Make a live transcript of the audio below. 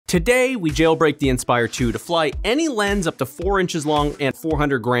Today, we jailbreak the Inspire 2 to fly any lens up to 4 inches long and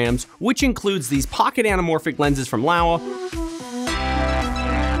 400 grams, which includes these pocket anamorphic lenses from Laowa,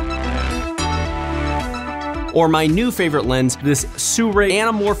 or my new favorite lens, this Sirui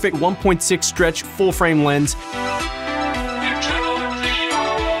Anamorphic 1.6 stretch full frame lens.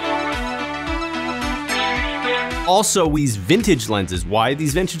 Also, these vintage lenses. Why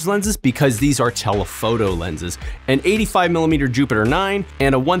these vintage lenses? Because these are telephoto lenses. An 85mm Jupiter 9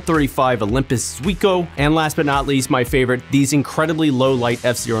 and a 135 Olympus Zuiko. And last but not least, my favorite, these incredibly low light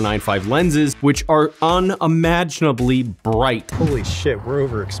f/0.95 lenses, which are unimaginably bright. Holy shit, we're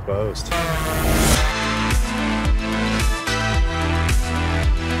overexposed.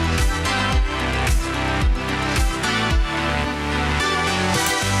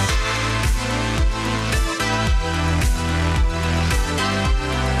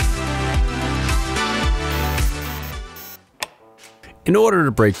 In order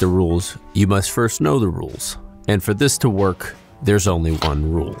to break the rules, you must first know the rules. And for this to work, there's only one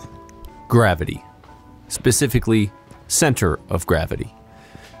rule. Gravity. Specifically, center of gravity.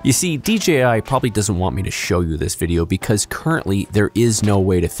 You see, DJI probably doesn't want me to show you this video because currently there is no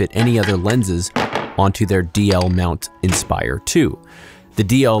way to fit any other lenses onto their DL mount Inspire 2. The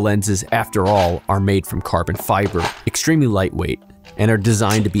DL lenses, after all, are made from carbon fiber, extremely lightweight, and are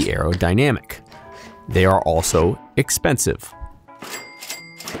designed to be aerodynamic. They are also expensive.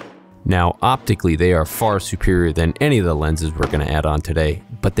 Now, optically, they are far superior than any of the lenses we're going to add on today,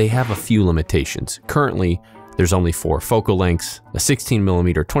 but they have a few limitations. Currently, there's only 4 focal lengths, a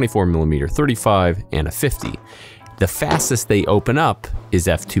 16mm, 24mm, 35, and a 50. The fastest they open up is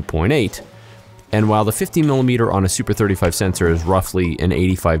f2.8, and while the 50mm on a Super 35 sensor is roughly an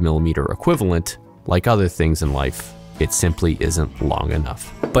 85mm equivalent, like other things in life, it simply isn't long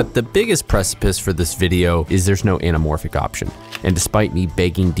enough. But the biggest precipice for this video is there's no anamorphic option. And despite me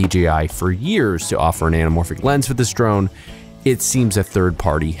begging DJI for years to offer an anamorphic lens for this drone, it seems a third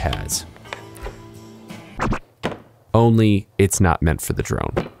party has. Only it's not meant for the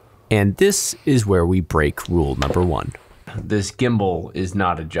drone. And this is where we break rule number 1. This gimbal is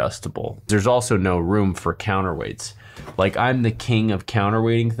not adjustable. There's also no room for counterweights. Like, I'm the king of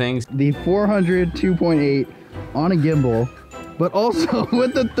counterweighting things. The 400 2.8 on a gimbal, but also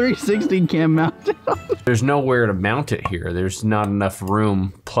with the 360 cam mounted. There's nowhere to mount it here. There's not enough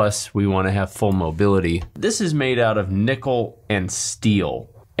room. Plus, we want to have full mobility. This is made out of nickel and steel,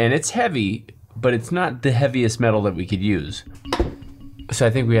 and it's heavy, but it's not the heaviest metal that we could use. So I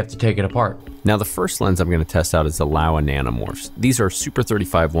think we have to take it apart. Now, the first lens I'm going to test out is the Laowa Nanomorphs. These are Super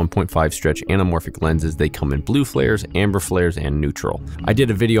 35 1.5 stretch anamorphic lenses. They come in blue flares, amber flares, and neutral. I did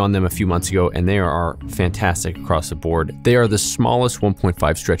a video on them a few months ago, and they are fantastic across the board. They are the smallest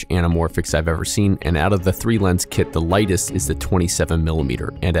 1.5 stretch anamorphics I've ever seen, and out of the 3 lens kit, the lightest is the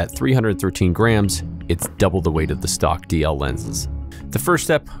 27mm, and at 313 grams, it's double the weight of the stock DL lenses. The first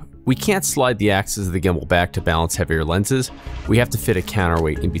step, we can't slide the axis of the gimbal back to balance heavier lenses. We have to fit a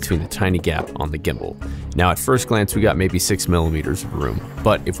counterweight in between the tiny gap on the gimbal. Now, at first glance, we got maybe 6mm of room,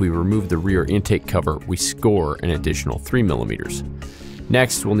 but if we remove the rear intake cover, we score an additional 3mm.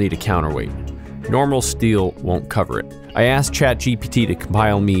 Next, we'll need a counterweight. Normal steel won't cover it. I asked ChatGPT to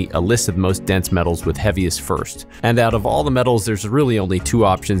compile me a list of the most dense metals with heaviest first. And out of all the metals, there's really only 2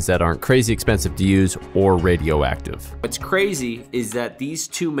 options that aren't crazy expensive to use or radioactive. What's crazy is that these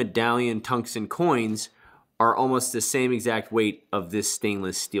 2 medallion tungsten coins are almost the same exact weight of this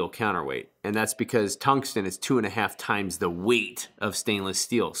stainless steel counterweight. And that's because tungsten is 2.5 times the weight of stainless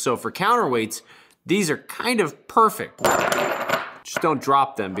steel. So for counterweights, these are kind of perfect. Just don't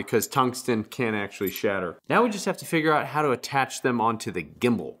drop them because tungsten can actually shatter. Now we just have to figure out how to attach them onto the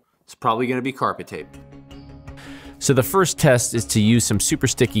gimbal. It's probably gonna be carpet tape. So the first test is to use some super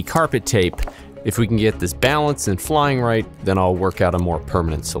sticky carpet tape. If we can get this balanced and flying right, then I'll work out a more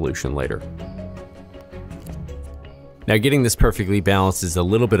permanent solution later. Now, getting this perfectly balanced is a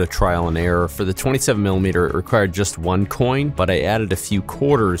little bit of trial and error. For the 27mm, it required just 1 coin, but I added a few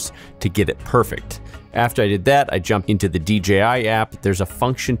quarters to get it perfect. After I did that, I jumped into the DJI app. There's a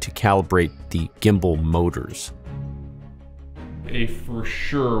function to calibrate the gimbal motors. A for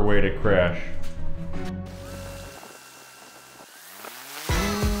sure way to crash.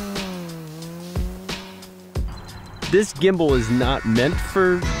 This gimbal is not meant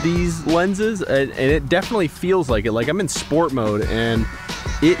for these lenses, and it definitely feels like it. Like, I'm in sport mode, and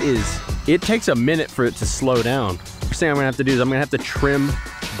it takes a minute for it to slow down. First thing I'm gonna have to do is I'm gonna have to trim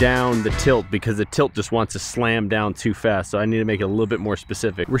down the tilt because the tilt just wants to slam down too fast. So I need to make it a little bit more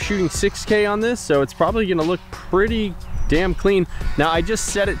specific. We're shooting 6K on this, so it's probably gonna look pretty damn clean. Now, I just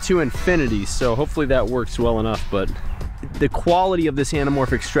set it to infinity, so hopefully that works well enough, but the quality of this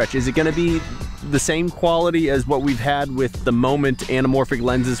anamorphic stretch? Is it going to be the same quality as what we've had with the Moment anamorphic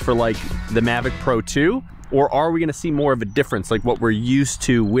lenses for like the Mavic Pro 2? Or are we going to see more of a difference like what we're used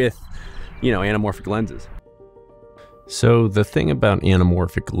to with, you know, anamorphic lenses? So the thing about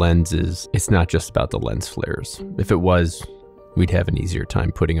anamorphic lenses, it's not just about the lens flares. If it was, we'd have an easier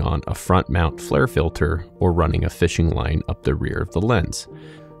time putting on a front mount flare filter or running a fishing line up the rear of the lens.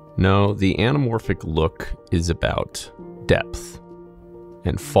 No, the anamorphic look is about depth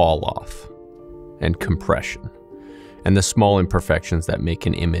and fall off and compression and the small imperfections that make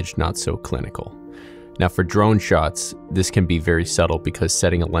an image not so clinical. Now for drone shots, this can be very subtle because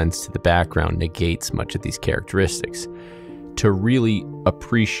setting a lens to the background negates much of these characteristics. To really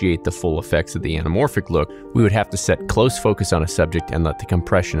appreciate the full effects of the anamorphic look, we would have to set close focus on a subject and let the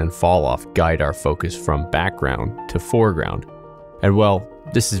compression and fall off guide our focus from background to foreground. And well,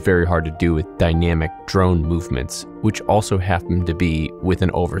 this is very hard to do with dynamic drone movements, which also happen to be with an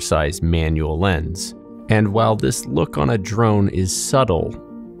oversized manual lens. And while this look on a drone is subtle,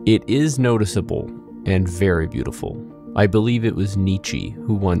 it is noticeable and very beautiful. I believe it was Nietzsche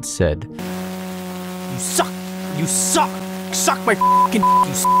who once said, "You suck! You suck! Suck my f***ing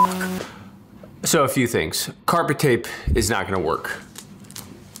you suck!" So a few things. Carpet tape is not gonna work.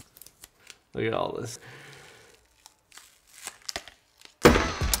 Look at all this.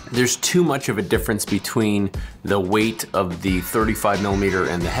 There's too much of a difference between the weight of the 35mm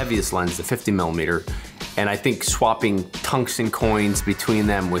and the heaviest lens, the 50mm. And I think swapping tungsten coins between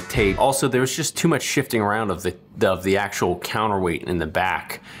them with tape. Also, there's just too much shifting around of the actual counterweight in the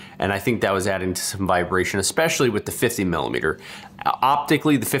back. And I think that was adding to some vibration, especially with the 50mm.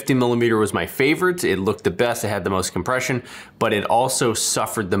 Optically, the 50mm was my favorite. It looked the best, it had the most compression, but it also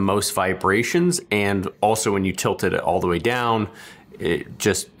suffered the most vibrations. And also when you tilted it all the way down, it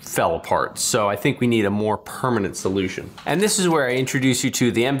just fell apart. So I think we need a more permanent solution. And this is where I introduce you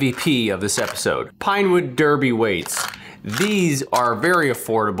to the MVP of this episode, Pinewood Derby weights. These are very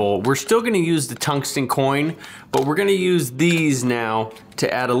affordable. We're still gonna use the tungsten coin, but we're gonna use these now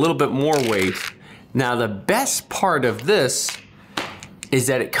to add a little bit more weight. Now the best part of this is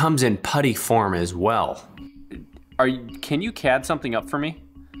that it comes in putty form as well. Can you CAD something up for me?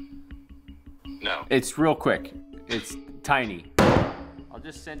 No. It's real quick, it's tiny. I'll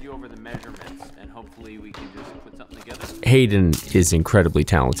just send you over the measurements and hopefully we can just put something together. Hayden is incredibly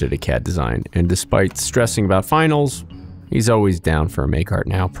talented at CAD design, and despite stressing about finals, he's always down for a Make Art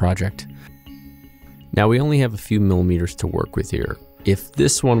Now project. Now we only have a few millimeters to work with here. If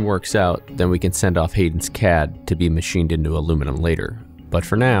this one works out, then we can send off Hayden's CAD to be machined into aluminum later. But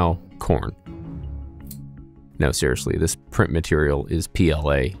for now, corn. No, seriously, this print material is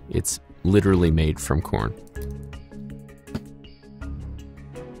PLA. It's literally made from corn.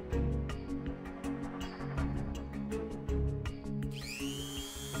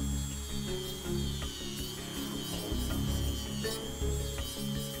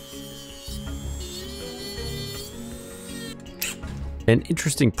 An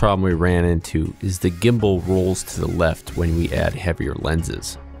interesting problem we ran into is the gimbal rolls to the left when we add heavier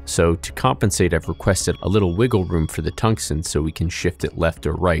lenses. So to compensate, I've requested a little wiggle room for the tungsten so we can shift it left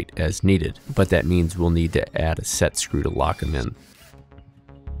or right as needed, but that means we'll need to add a set screw to lock them in.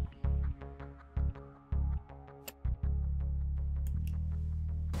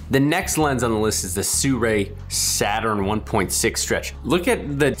 The next lens on the list is the Sirui Saturn 1.6 stretch. Look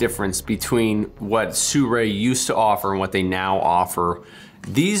at the difference between what Sirui used to offer and what they now offer.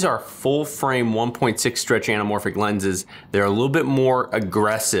 These are full frame 1.6 stretch anamorphic lenses. They're a little bit more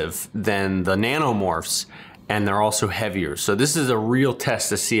aggressive than the Nanomorphs, and they're also heavier. So this is a real test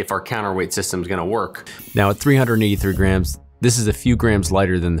to see if our counterweight system is gonna work. Now at 383 grams, this is a few grams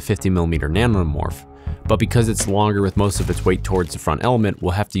lighter than the 50mm Nanomorph. But because it's longer with most of its weight towards the front element,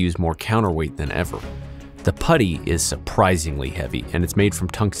 we'll have to use more counterweight than ever. The putty is surprisingly heavy, and it's made from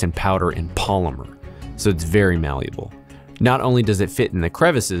tungsten powder and polymer, so it's very malleable. Not only does it fit in the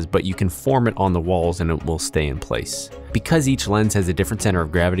crevices, but you can form it on the walls and it will stay in place. Because each lens has a different center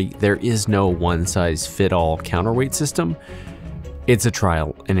of gravity, there is no one-size-fit-all counterweight system. It's a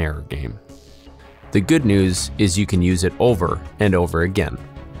trial and error game. The good news is you can use it over and over again.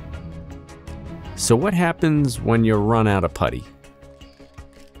 So what happens when you run out of putty?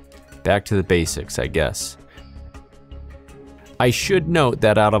 Back to the basics, I guess. I should note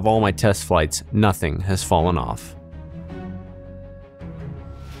that out of all my test flights, nothing has fallen off.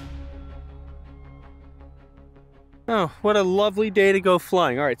 Oh, what a lovely day to go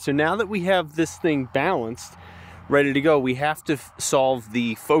flying. All right, so now that we have this thing balanced, ready to go, we have to solve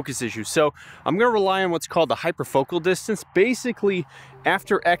the focus issue. So I'm gonna rely on what's called the hyperfocal distance. Basically,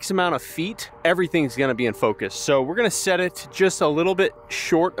 after X amount of feet, everything's gonna be in focus. So we're gonna set it just a little bit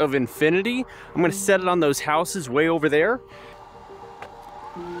short of infinity. I'm gonna set it on those houses way over there.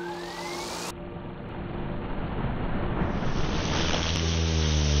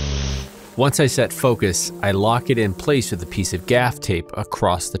 Once I set focus, I lock it in place with a piece of gaff tape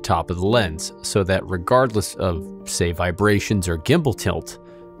across the top of the lens so that regardless of, say, vibrations or gimbal tilt,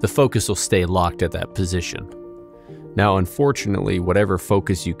 the focus will stay locked at that position. Now, unfortunately, whatever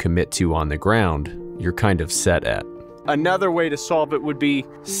focus you commit to on the ground, you're kind of set at. Another way to solve it would be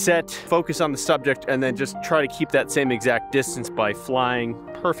set focus on the subject and then just try to keep that same exact distance by flying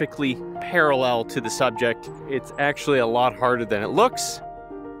perfectly parallel to the subject. It's actually a lot harder than it looks.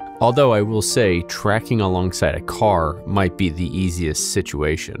 Although I will say, tracking alongside a car might be the easiest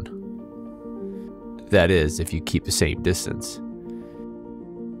situation. That is, if you keep the same distance.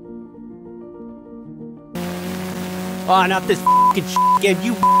 Oh, not this f***ing shit again,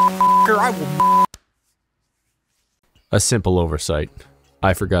 you f***er, I will. A simple oversight.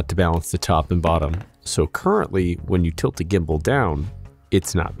 I forgot to balance the top and bottom, so currently, when you tilt the gimbal down,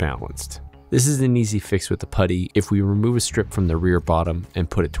 it's not balanced. This is an easy fix with the putty. If we remove a strip from the rear bottom and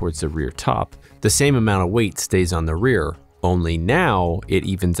put it towards the rear top, the same amount of weight stays on the rear, only now it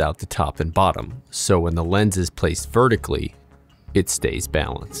evens out the top and bottom. So when the lens is placed vertically, it stays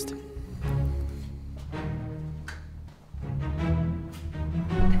balanced.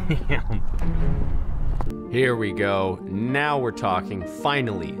 Here we go. Now we're talking.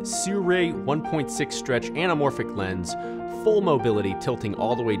 Finally, Sirui 1.6 stretch anamorphic lens, full mobility, tilting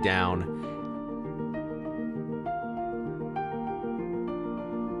all the way down.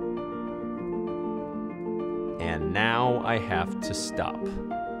 And now I have to stop.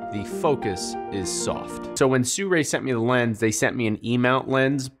 The focus is soft. So when Sirui sent me the lens, they sent me an E-mount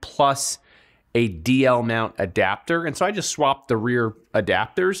lens plus a DL mount adapter. And so I just swapped the rear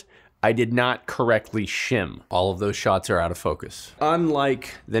adapters. I did not correctly shim. All of those shots are out of focus.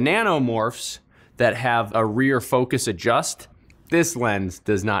 Unlike the Nanomorphs that have a rear focus adjust, this lens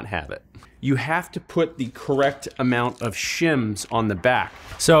does not have it. You have to put the correct amount of shims on the back.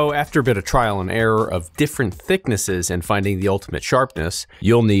 So after a bit of trial and error of different thicknesses and finding the ultimate sharpness,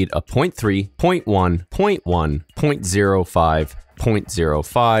 you'll need a 0.3, 0.1, 0.1, 0.05,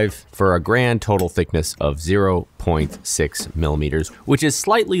 0.05 for a grand total thickness of 0.6 millimeters, which is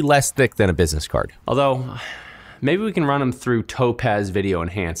slightly less thick than a business card. Although, maybe we can run them through Topaz Video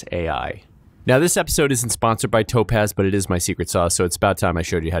Enhance AI. Now, this episode isn't sponsored by Topaz, but it is my secret sauce, so it's about time I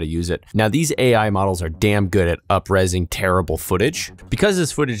showed you how to use it. Now, these AI models are damn good at up-resing terrible footage. Because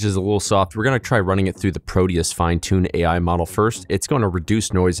this footage is a little soft, we're gonna try running it through the Proteus fine-tuned AI model first. It's gonna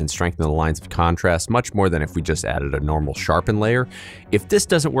reduce noise and strengthen the lines of contrast much more than if we just added a normal sharpen layer. If this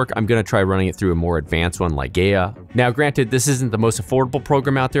doesn't work, I'm gonna try running it through a more advanced one like Gaia. Now, granted, this isn't the most affordable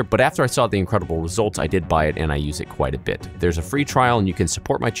program out there, but after I saw the incredible results, I did buy it and I use it quite a bit. There's a free trial and you can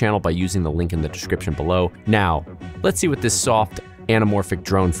support my channel by using the link in the description below. Now, let's see what this soft anamorphic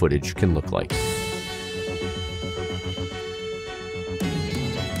drone footage can look like.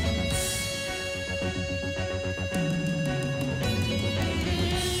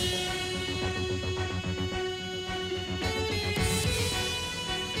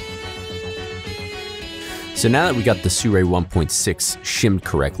 So now that we got the Sirui 1.6 shimmed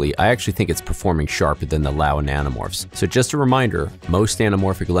correctly, I actually think it's performing sharper than the Laowa Nanomorphs. So just a reminder, most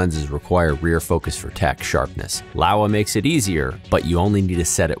anamorphic lenses require rear focus for tack sharpness. Laowa makes it easier, but you only need to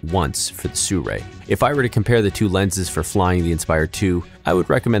set it once for the Sirui. If I were to compare the two lenses for flying the Inspire 2, I would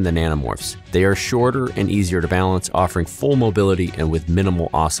recommend the Nanomorphs. They are shorter and easier to balance, offering full mobility and with minimal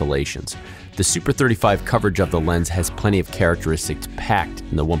oscillations. The Super 35 coverage of the lens has plenty of characteristics packed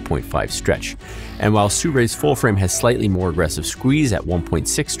in the 1.5 stretch. And while Sirui's full frame has slightly more aggressive squeeze at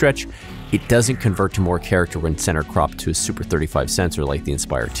 1.6 stretch, it doesn't convert to more character when center cropped to a Super 35 sensor like the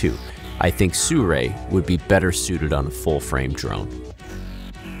Inspire 2. I think Sirui would be better suited on a full frame drone.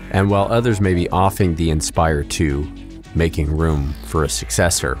 And while others may be offing the Inspire 2, making room for a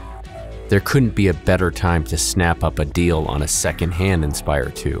successor, there couldn't be a better time to snap up a deal on a second-hand Inspire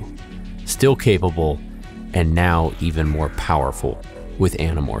 2. Still capable, and now even more powerful with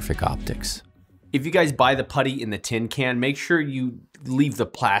anamorphic optics. If you guys buy the putty in the tin can, make sure you leave the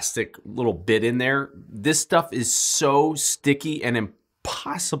plastic little bit in there. This stuff is so sticky and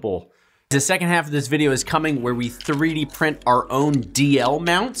impossible. The second half of this video is coming where we 3D print our own DL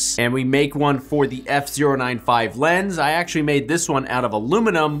mounts, and we make one for the f095 lens. I actually made this one out of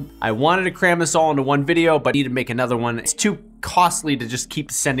aluminum. I wanted to cram this all into one video, but I need to make another one. It's too costly to just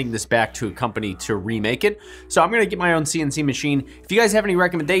keep sending this back to a company to remake it. So I'm gonna get my own CNC machine. If you guys have any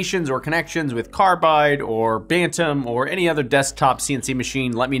recommendations or connections with Carbide or Bantam or any other desktop CNC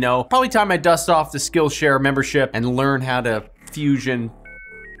machine, let me know. Probably time I dust off the Skillshare membership and learn how to fusion.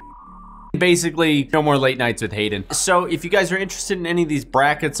 Basically, no more late nights with Hayden. So if you guys are interested in any of these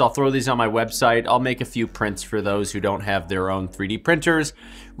brackets, I'll throw these on my website. I'll make a few prints for those who don't have their own 3D printers.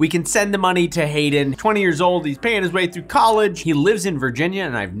 We can send the money to Hayden. 20 years old, he's paying his way through college. He lives in Virginia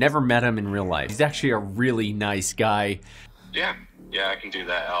and I've never met him in real life. He's actually a really nice guy. Yeah, I can do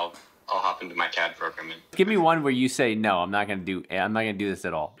that. I'll hop into my CAD program and Give me one where you say, no, I'm not gonna do this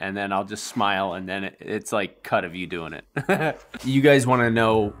at all. And then I'll just smile and then it's like cut of you doing it. You guys wanna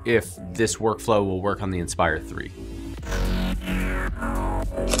know if this workflow will work on the Inspire 3.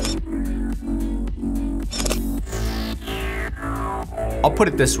 I'll put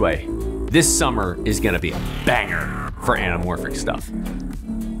it this way. This summer is gonna be a banger for anamorphic stuff.